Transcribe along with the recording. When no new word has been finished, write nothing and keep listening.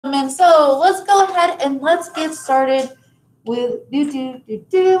them in. So let's go ahead and let's get started with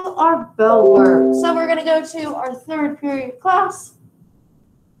our bell work. So we're going to go to our third period class.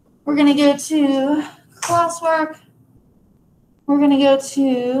 We're going to go to classwork. We're going to go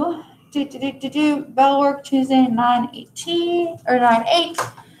to bell work Tuesday 9/18 or 9/8.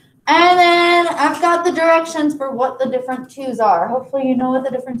 And then I've got the directions for what the different twos are. Hopefully you know what the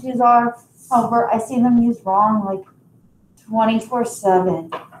different twos are. However, I see them used wrong like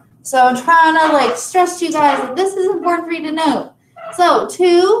 24/7. So I'm trying to like stress to you guys that this is important for you to know. So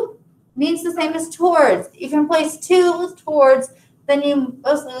to means the same as towards. You can place to with towards, then you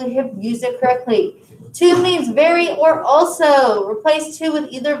most likely have used it correctly. To means very or also. Replace to with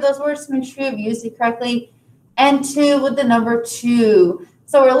either of those words to make sure you've used it correctly. And to with the number 2.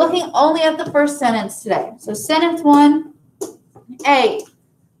 So we're looking only at the first sentence today. So sentence 1, A.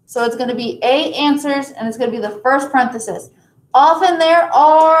 So it's going to be A answers, and it's going to be the first parenthesis. Often there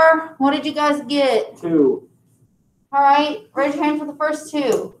are, what did you guys get? 2. All right, raise your hand for the first 2.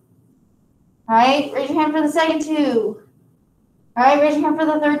 All right, raise your hand for the second 2. All right, raise your hand for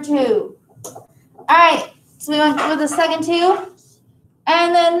the third 2. All right, so we went with the second 2.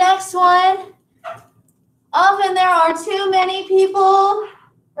 And the next one, often there are too many people.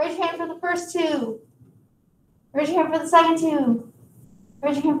 Raise your hand for the first 2. Raise your hand for the second 2.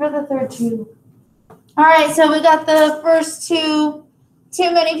 Raise your hand for the third 2. All right, so we got the first 2.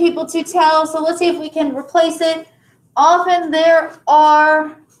 Too many people to tell. So let's see if we can replace it. Often there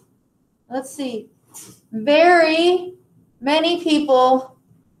are, let's see, very many people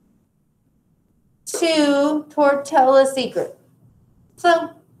to tell a secret.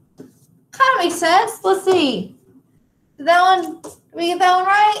 So kind of makes sense. Let's see. Did we get that one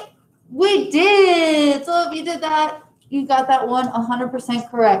right? We did. So if you did that, you got that one 100%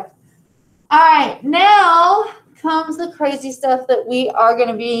 correct. All right, now comes the crazy stuff that we are going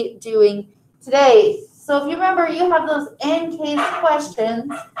to be doing today. So if you remember, you have those in case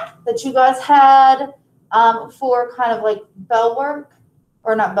questions that you guys had for kind of like bell work,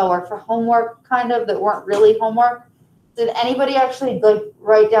 or not bell work, for homework kind of, that weren't really homework. Did anybody actually like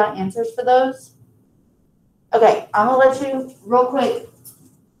write down answers for those? Okay, I'm gonna let you real quick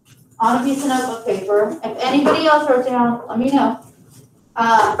on a piece of notebook paper. If anybody else wrote down, let me know.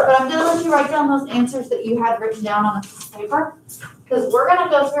 But I'm gonna let you write down those answers that you had written down on a piece of paper, because we're gonna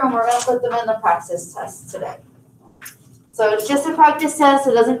go through and we're gonna put them in the practice test today. So it's just a practice test.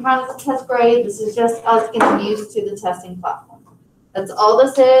 It doesn't count as a test grade. This is just us getting used to the testing platform. That's all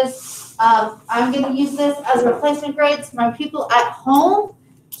this is. I'm gonna use this as replacement grades for my people at home.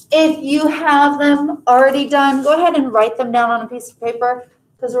 If you have them already done, go ahead and write them down on a piece of paper,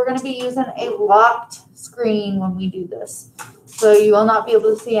 because we're going to be using a locked screen when we do this. So you will not be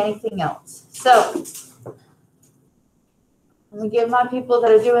able to see anything else. So let me give my people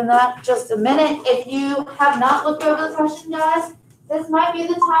that are doing that just a minute. If you have not looked over the question, guys, this might be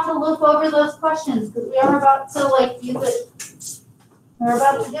the time to look over those questions, because we are about to like use it. We're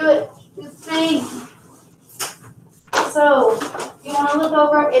about to do it. This thing. So you want to look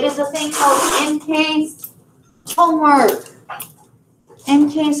over, it is a thing called in case homework. In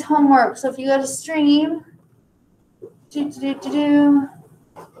case homework. So if you go to stream, Is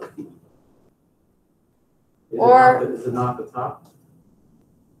it not the top?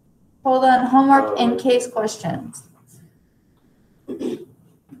 Hold on, homework in case questions.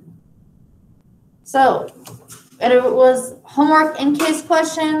 So it was homework in case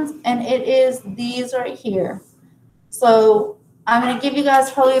questions, and it is these right here. So I'm going to give you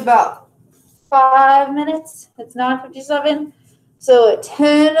guys probably about 5 minutes. It's 9:57. So at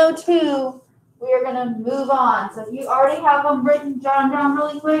 10:02, we are going to move on. So if you already have them written down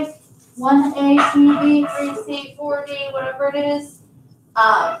really quick, 1A, 2B, 3C, 4D, whatever it is.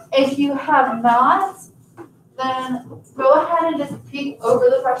 If you have not, then go ahead and just peek over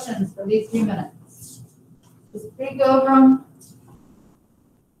the questions for these 3 minutes. Just peek over them.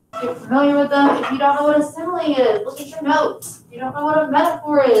 Get familiar with them. If you don't know what a simile is, look at your notes. If you don't know what a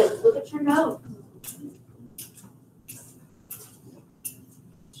metaphor is, look at your notes.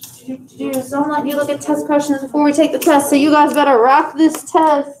 So I'm letting you look at test questions before we take the test. So you guys better rock this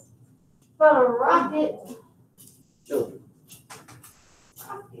test. Better rock it.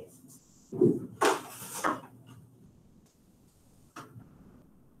 Rock it.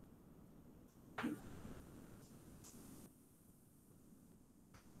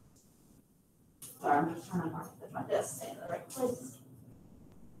 Sorry, I'm just trying to mark that my desk stay in the right place.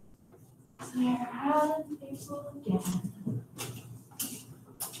 So you're having people again.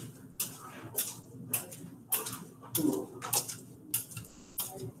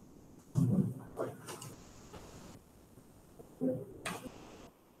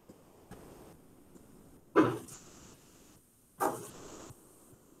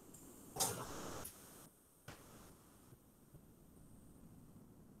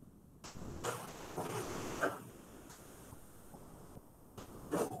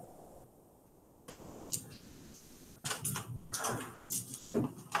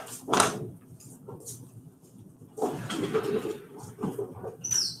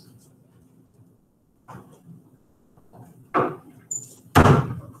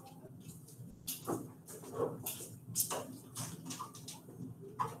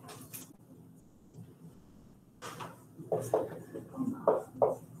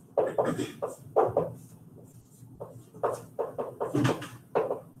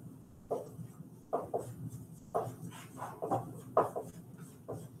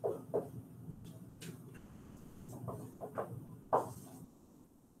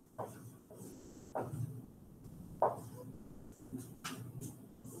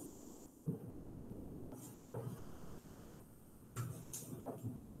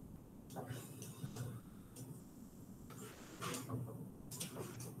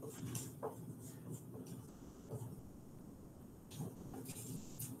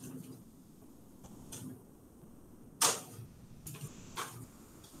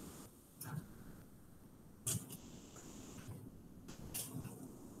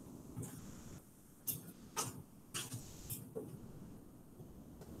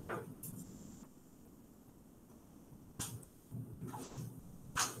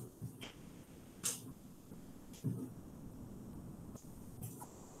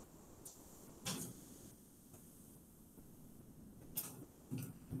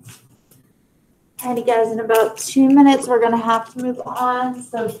 Alrighty guys, in about 2 minutes, we're gonna have to move on,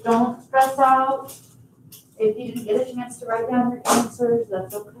 so don't stress out. If you didn't get a chance to write down your answers,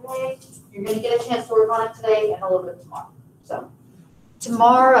 that's okay. You're gonna get a chance to work on it today and a little bit tomorrow. So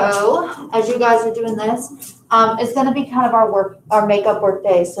tomorrow, as you guys are doing this, it's gonna be kind of our makeup work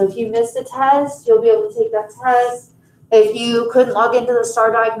day. So if you missed a test, you'll be able to take that test. If you couldn't log into the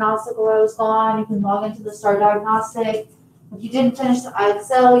STAR Diagnostic while I was gone, you can log into the STAR Diagnostic. If you didn't finish the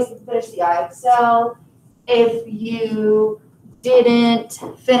IXL, you can finish the IXL. If you didn't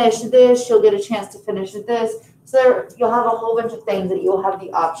finish this, you'll get a chance to finish this. So you'll have a whole bunch of things that you'll have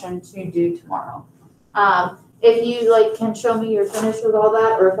the option to do tomorrow. If you can show me you're finished with all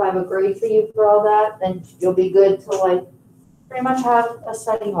that, or if I have a grade for you for all that, then you'll be good to pretty much have a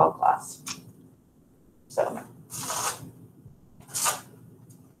study hall class. So.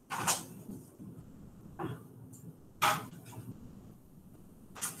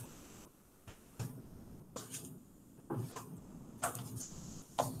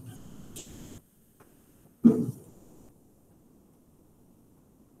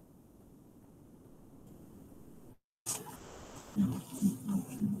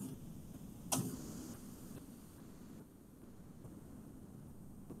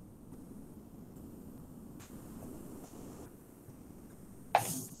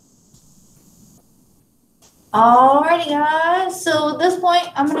 Alrighty guys, so at this point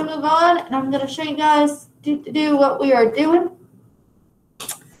I'm going to move on and I'm going to show you guys do what we are doing.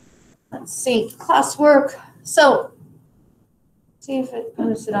 Let's see, classwork. So, see if it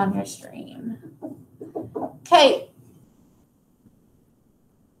posted on your stream. Okay.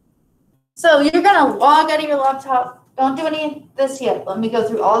 So you're going to log out of your laptop. Don't do any of this yet. Let me go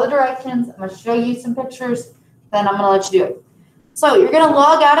through all the directions. I'm going to show you some pictures, then I'm going to let you do it. So you're going to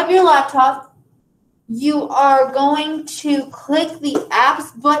log out of your laptop. You are going to click the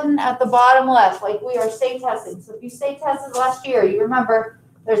apps button at the bottom left, like we are state testing. So if you state tested last year, you remember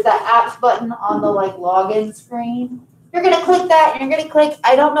there's that apps button on the login screen. You're going to click that, and you're going to click,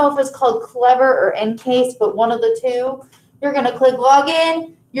 I don't know if it's called Clever or Encase, but one of the two. You're going to click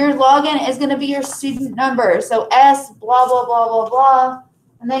login. Your login is going to be your student number. So S, blah, blah, blah, blah, blah.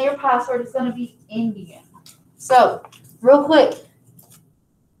 And then your password is going to be Indian. So real quick.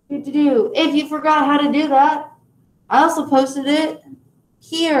 If you forgot how to do that, I also posted it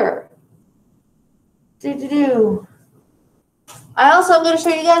here. I also am going to show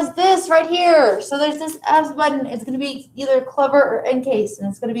you guys this right here. So there's this apps button. It's going to be either Clever or Encase, and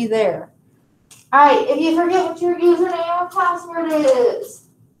it's going to be there. All right, if you forget what your username or password is,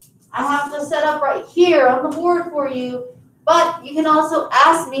 I have to set up right here on the board for you. But you can also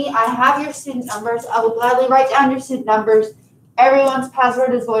ask me. I have your student numbers. I will gladly write down your student numbers. Everyone's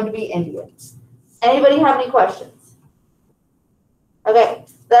password is going to be Indian. Anybody have any questions? Okay,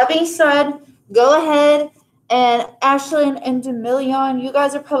 that being said, go ahead and Ashlyn and Demillion, you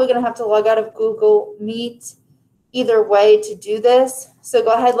guys are probably going to have to log out of Google Meet either way to do this. So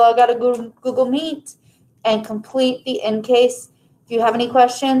go ahead, log out of Google Meet and complete the Encase. If you have any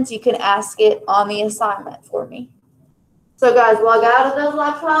questions, you can ask it on the assignment for me. So guys, log out of those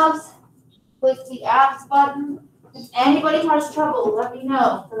laptops, click the apps button. If anybody has trouble, let me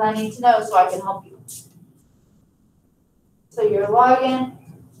know, because I need to know so I can help you. So your login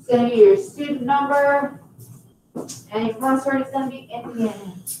is going to be your student number, and your password is going to be Indian.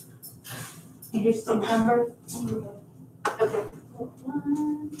 And your student number? Okay.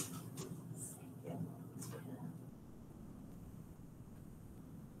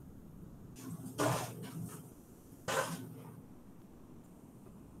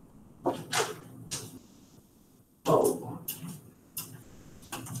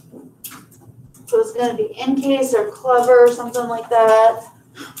 So it's going to be Encase or Clever or something like that.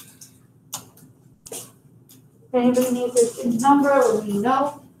 If anybody needs their student number, let me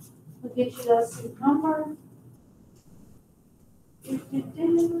know. We'll get you that student number.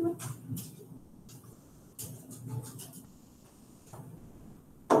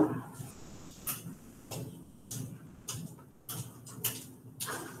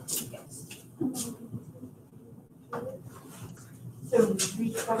 So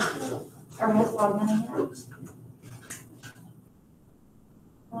reach out or has log in yet?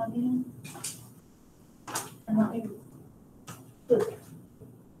 Log in. And let me look.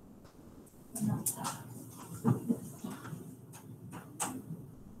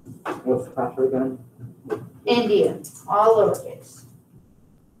 What's the password again? Indian, all lowercase.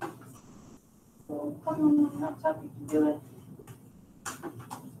 So come on, laptop, you can do it.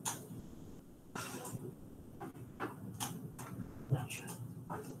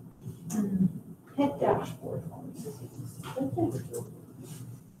 Hit dashboard.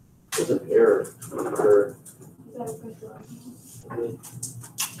 There's an error.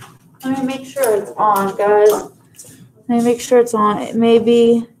 Let me make sure it's on, guys. Let me make sure it's on. It may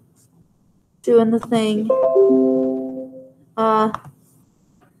be doing the thing.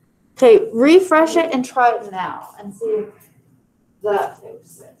 Okay, refresh it and try it now and see if that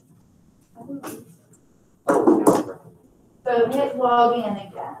fixes it. So hit log in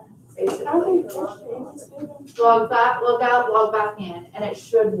again, basically. Log back, log out, log back in, and it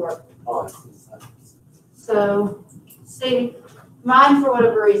should work. So, see, mine for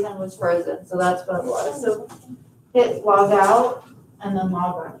whatever reason was frozen, so that's what it was. So hit log out and then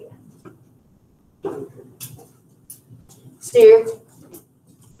log back in. Steer.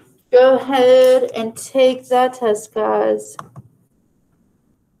 Go ahead and take that test, guys.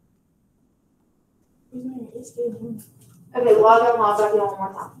 Okay, log out, log back in one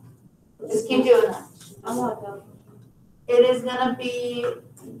more time. Just keep doing that. I'm logged out. It is gonna be.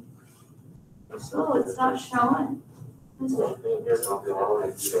 Oh, it's not showing. Is it?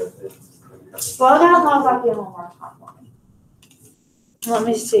 Log out, log back in one more time. Let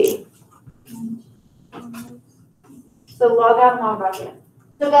me see. So log out and log back in.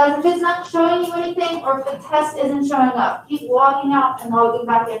 So guys, if it's not showing you anything or if the test isn't showing up, keep logging out and logging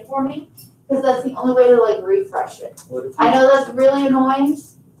back in for me because that's the only way to like refresh it. I know that's really annoying.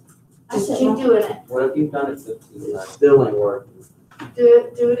 Just keep doing it. What if you've done it 15 times? Still ain't working. Do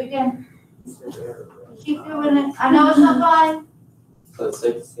it again. Keep doing it. I know it's not fine So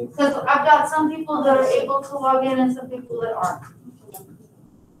 16. because I've got some people that are able to log in and some people that aren't.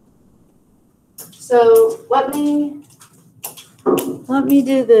 So let me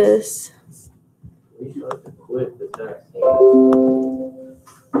do this. We should have to quit the test.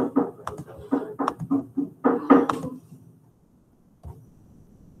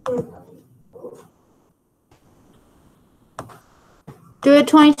 Do it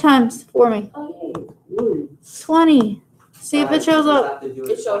 20 times for me. Okay. 20. See if it shows up.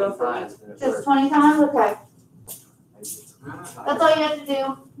 It showed up fine. Just 20 times? Okay. That's all you have to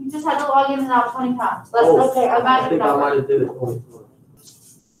do. You just had to log in and out 20 times. That's okay. I I got it. think I might have did it 24.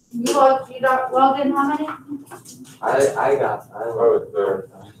 You logged in how many? I was there.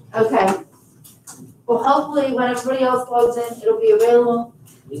 Okay. Well, hopefully when everybody else logs in, it'll be available.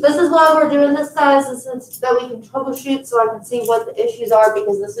 This is why we're doing this, guys. This is that we can troubleshoot so I can see what the issues are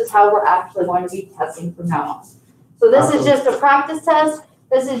because this is how we're actually going to be testing from now on. So this is just a practice test.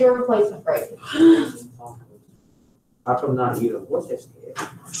 This is your replacement grade. How come not you? What's this?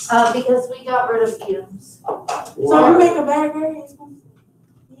 Because we got rid of items. So you make a bad grade?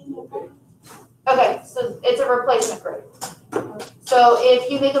 Okay, so it's a replacement grade. So if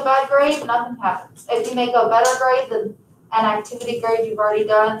you make a bad grade, nothing happens. If you make a better grade than an activity grade you've already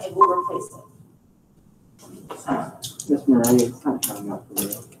done, it will replace it. Miss Marie, it's not coming up for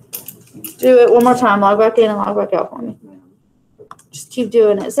me. Do it one more time. Log back in and log back out for me. Just keep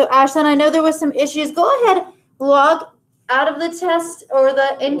doing it. So Ashlyn, I know there was some issues. Go ahead, log out of the test or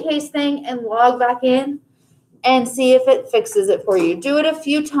the in case thing and log back in and see if it fixes it for you. Do it a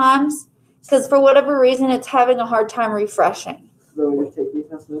few times because for whatever reason, it's having a hard time refreshing. So we take the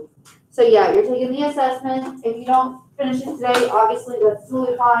assessment? So yeah, you're taking the assessment. If you don't finish it today, obviously that's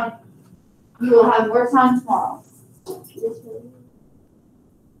totally fine. You will have more time tomorrow.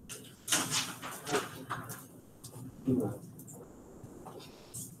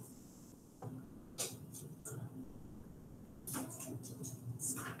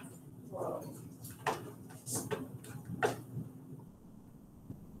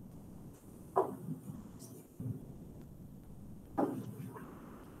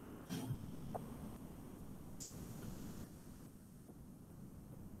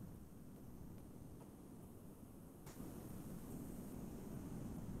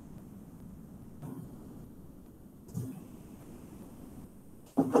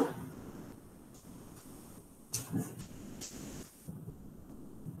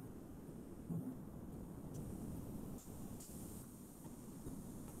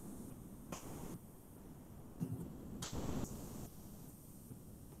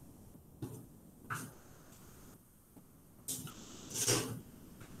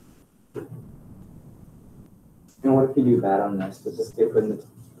 And what if you do bad on this? Does this get put in the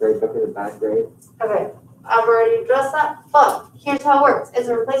grade book as a bad grade? Okay, I've already addressed that, but here's how it works. It's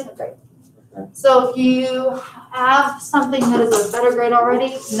a replacement grade. Okay. So if you have something that is a better grade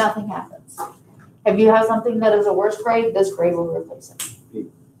already, nothing happens. If you have something that is a worse grade, this grade will replace it.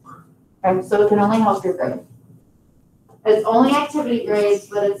 Okay, so it can only help your grade. It's only activity grades,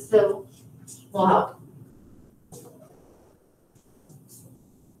 but it still will help.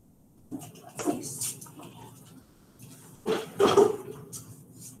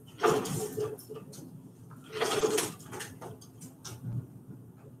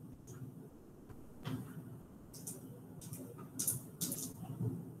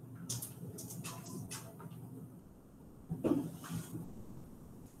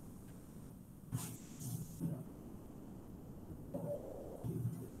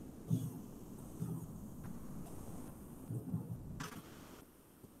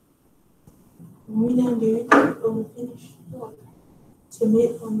 we done did finish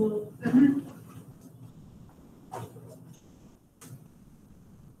submit on the.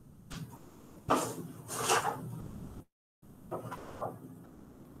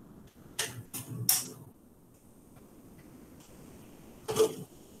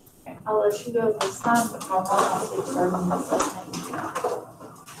 I'll let you go this time, but I'll be starting this next.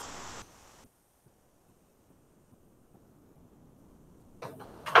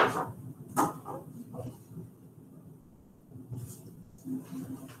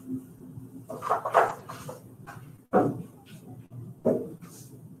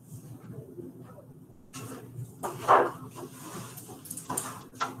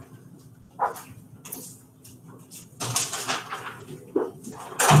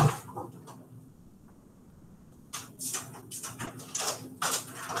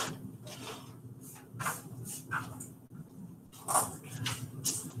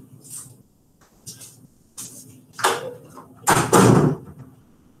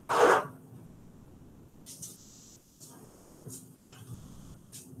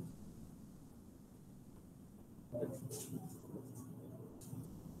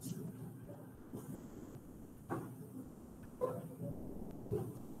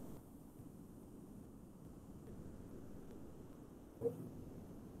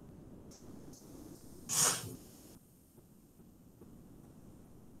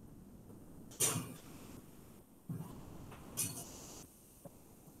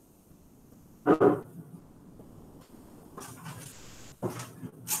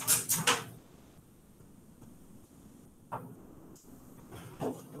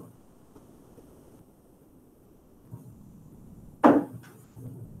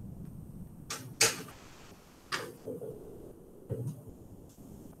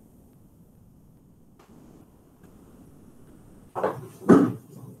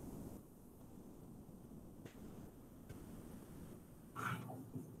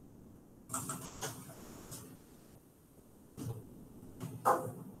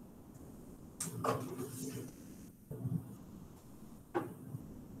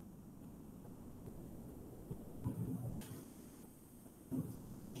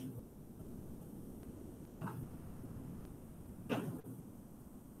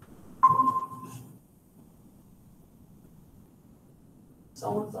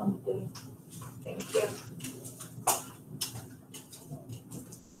 Someone's on the thing. Thank you.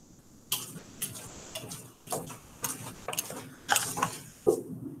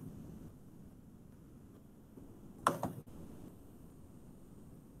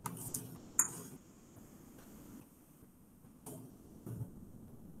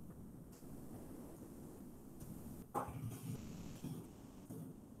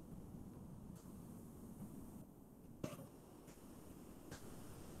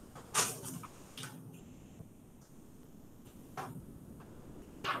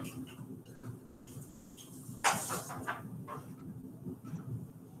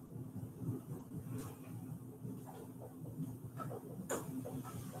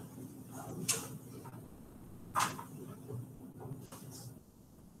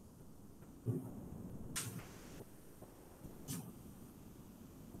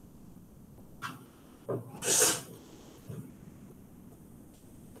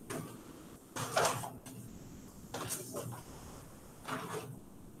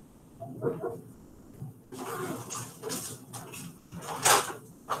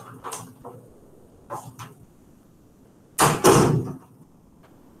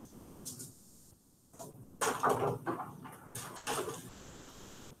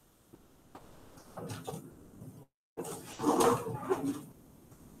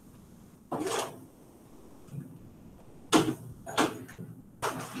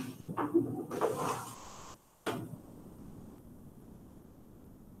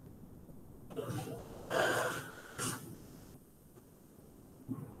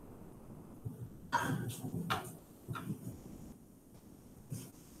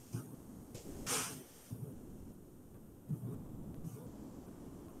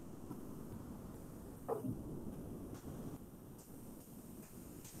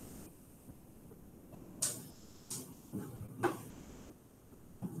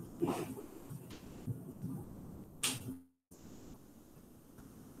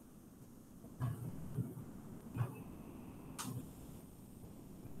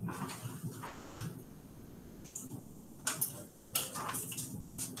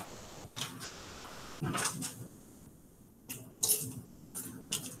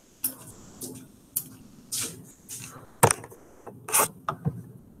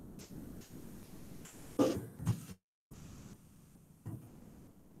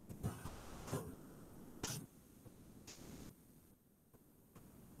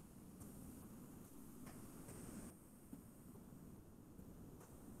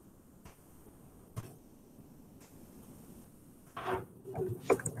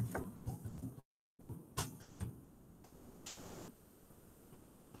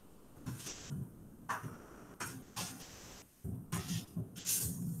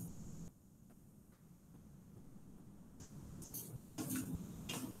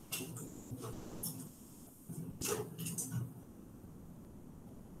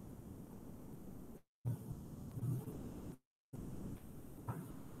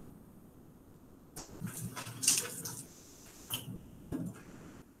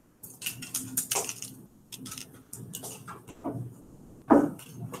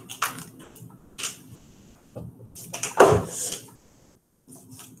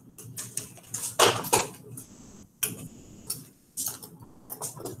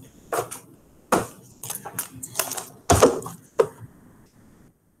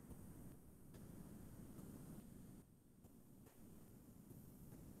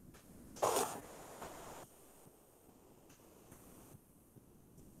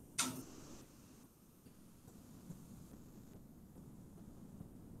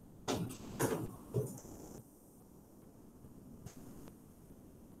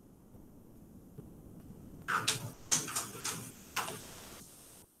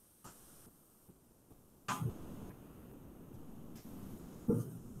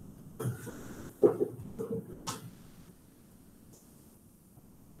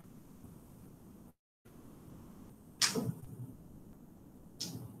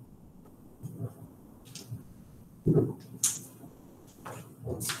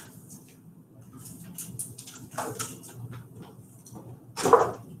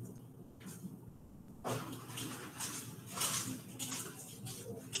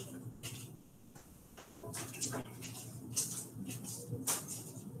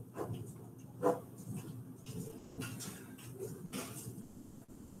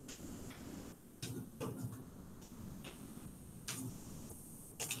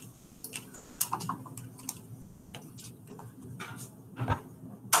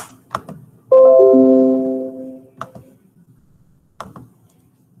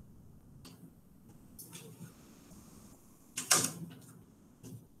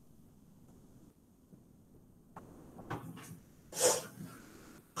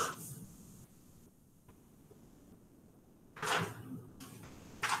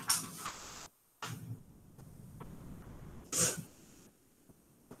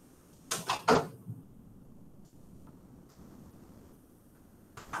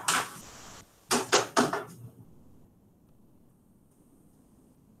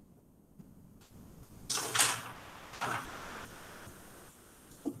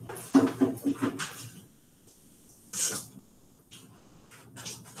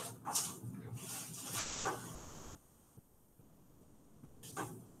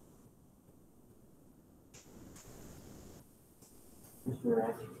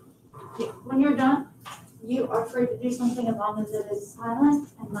 When you're done, you are free to do something as long as it is silent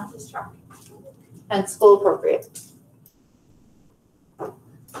and not distracting. And school appropriate.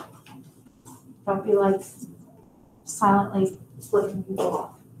 Don't be like silently flipping people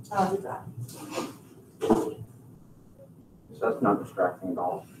off. I'll do that. So that's not distracting at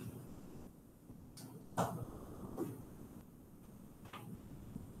all.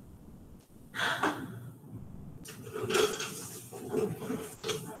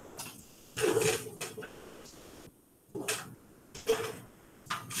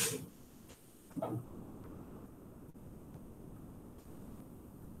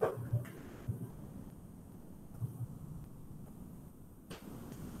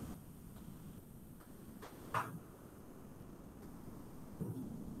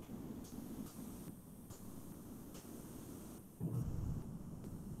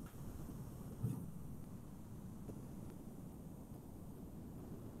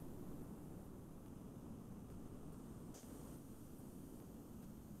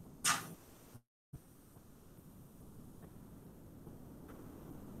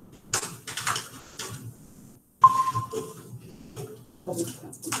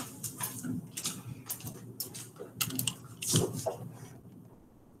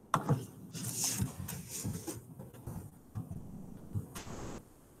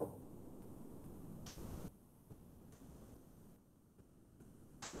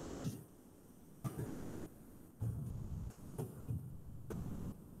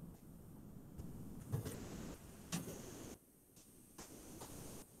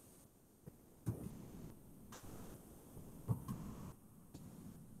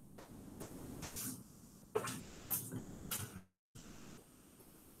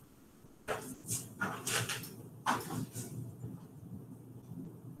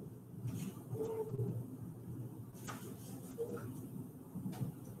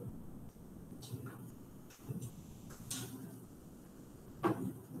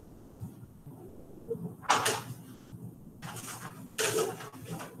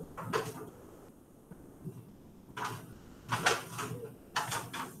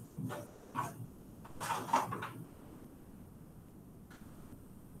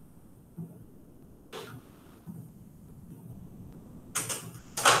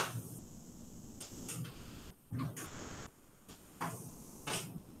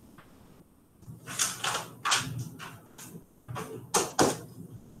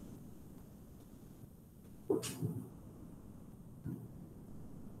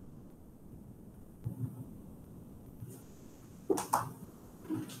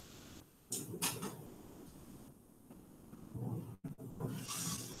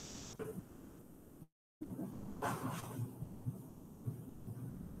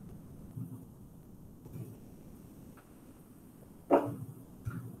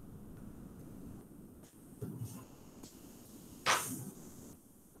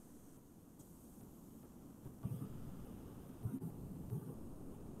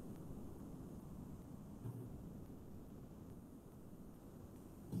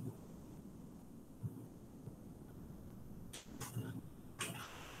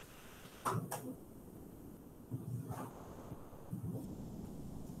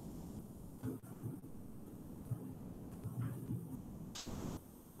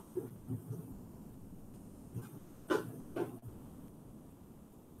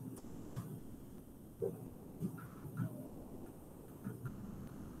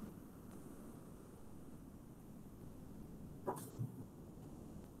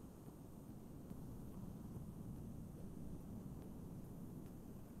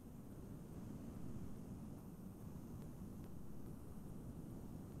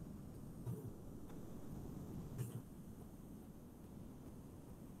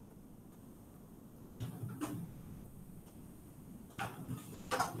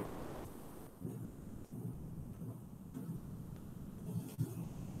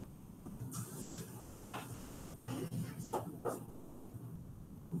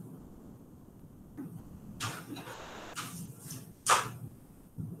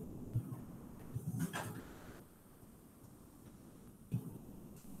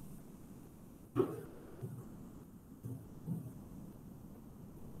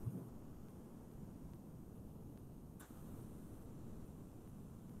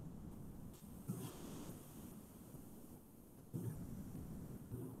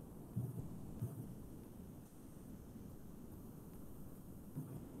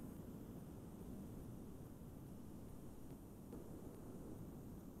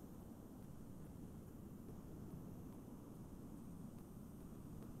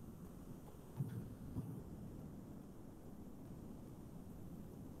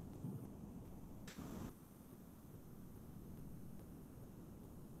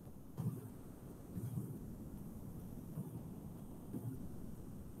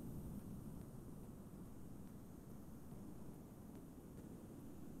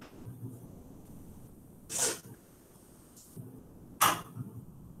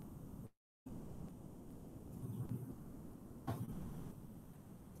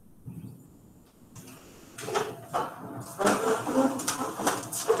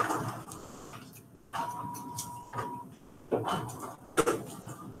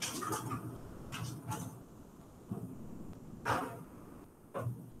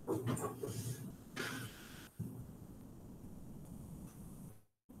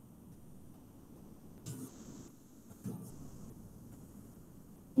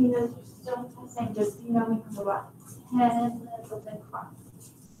 you're still testing, just email me in about 10 minutes of the class.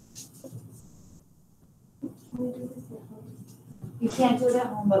 Can we do this at home? You can't do it at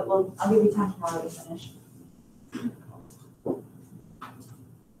home, but I'll give you time tomorrow to finish.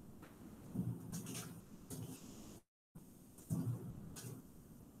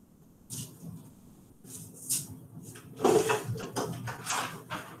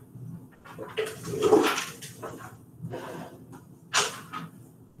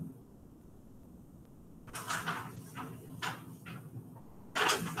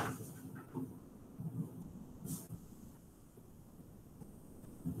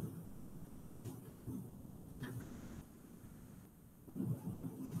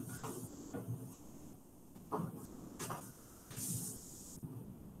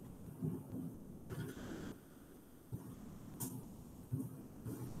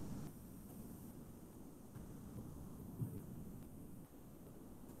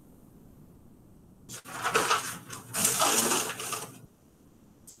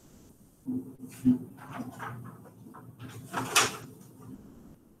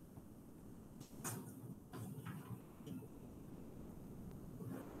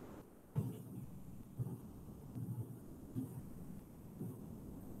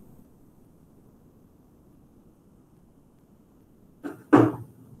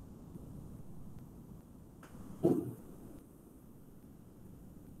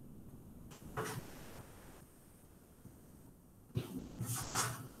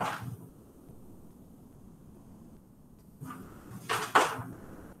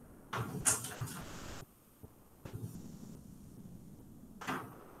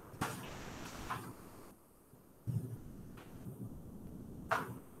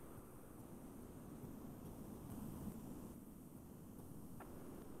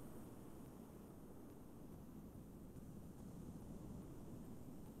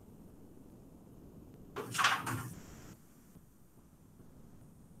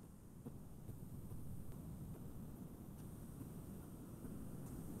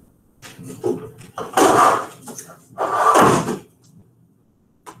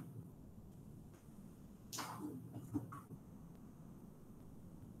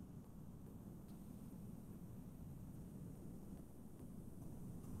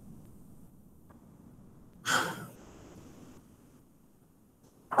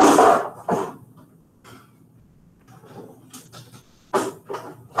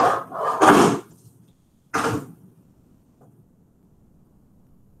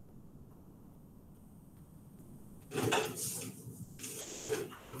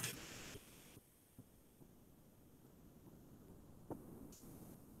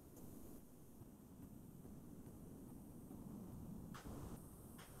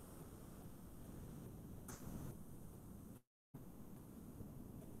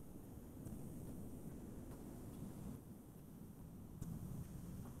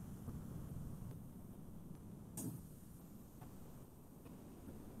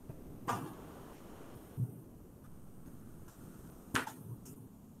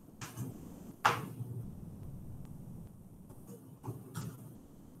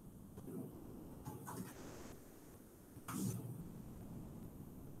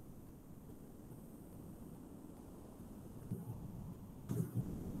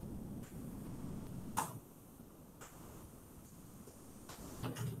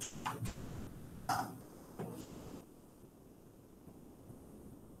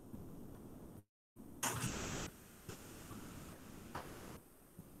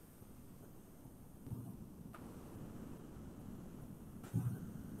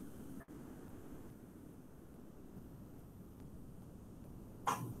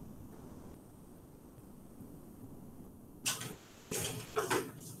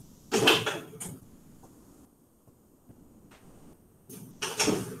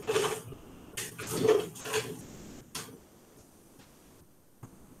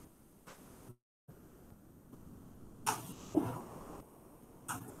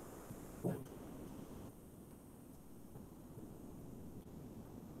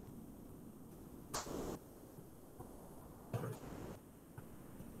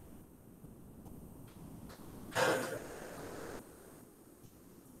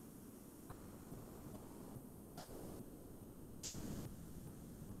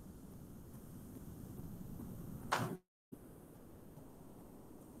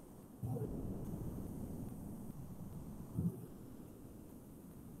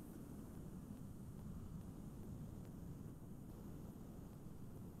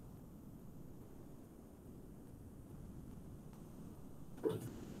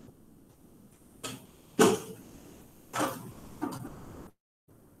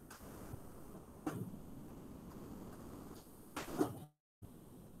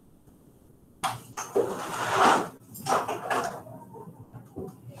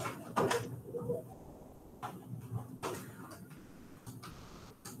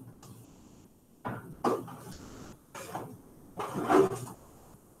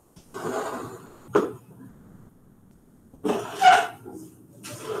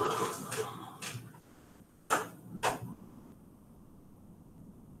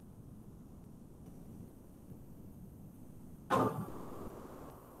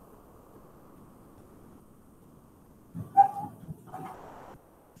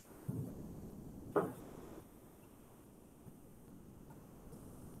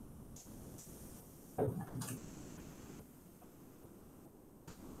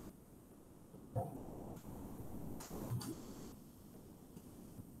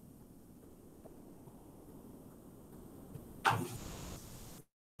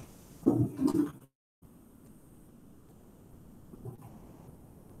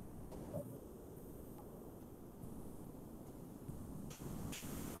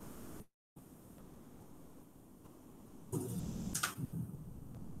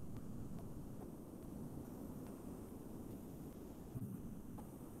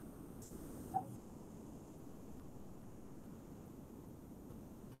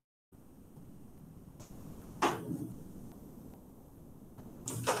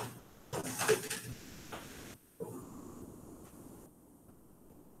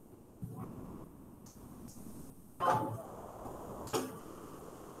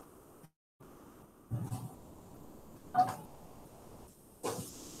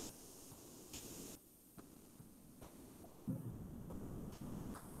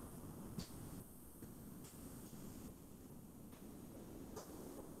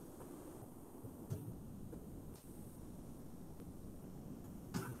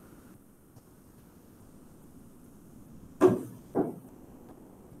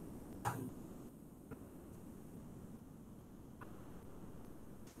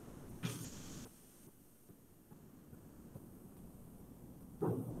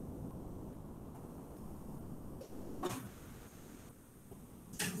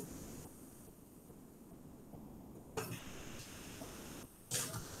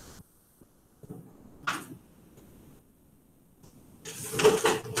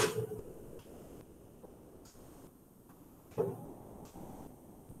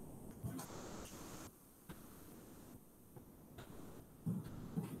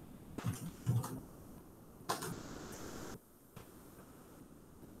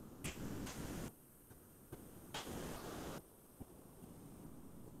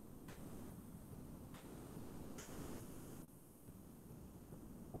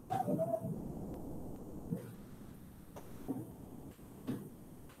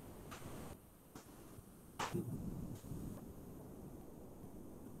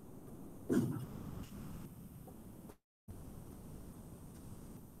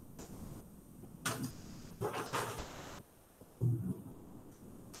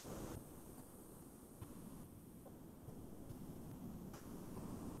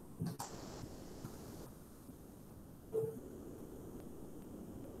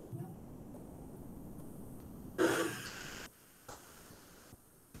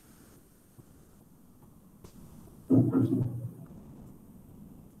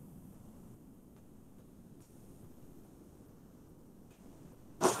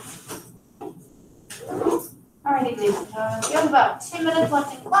 Alrighty, ladies and gentlemen, you have about 2 minutes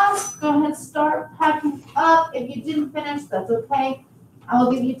left in class. Go ahead and start packing up. If you didn't finish, that's okay. I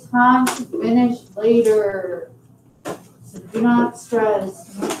will give you time to finish later. So do not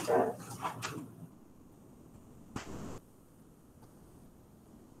stress. Do not stress.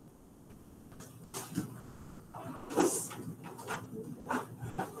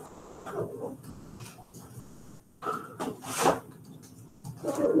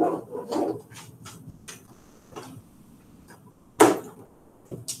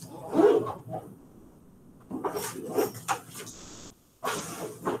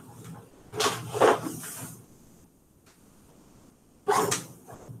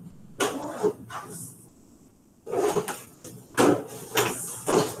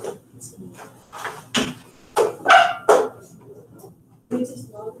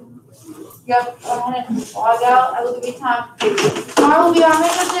 Yep, go ahead and log out. I will give you time. Tomorrow will be our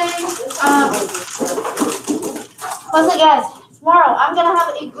mega thing. Listen, guys, tomorrow I'm gonna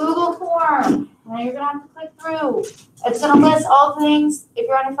have a Google form. Now you're gonna have to click through. It's gonna list all things. If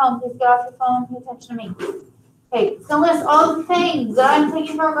you're on your phone, please get off your phone. Pay attention to me. Okay, it's gonna list all the things that I'm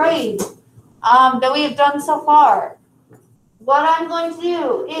taking for a grade that we have done so far. What I'm going to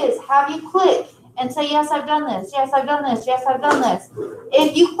do is have you click and say, yes, I've done this. Yes, I've done this. Yes, I've done this.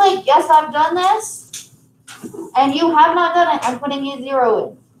 If you click, yes, I've done this, and you have not done it, I'm putting you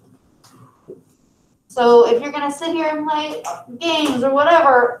 0 in. So if you're going to sit here and play games or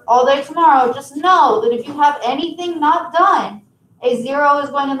whatever all day tomorrow, just know that if you have anything not done, a 0 is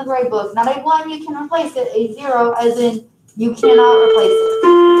going in the grade book. Not a 1, you can replace it. A 0 as in you cannot replace it.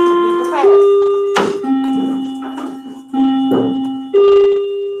 Be prepared.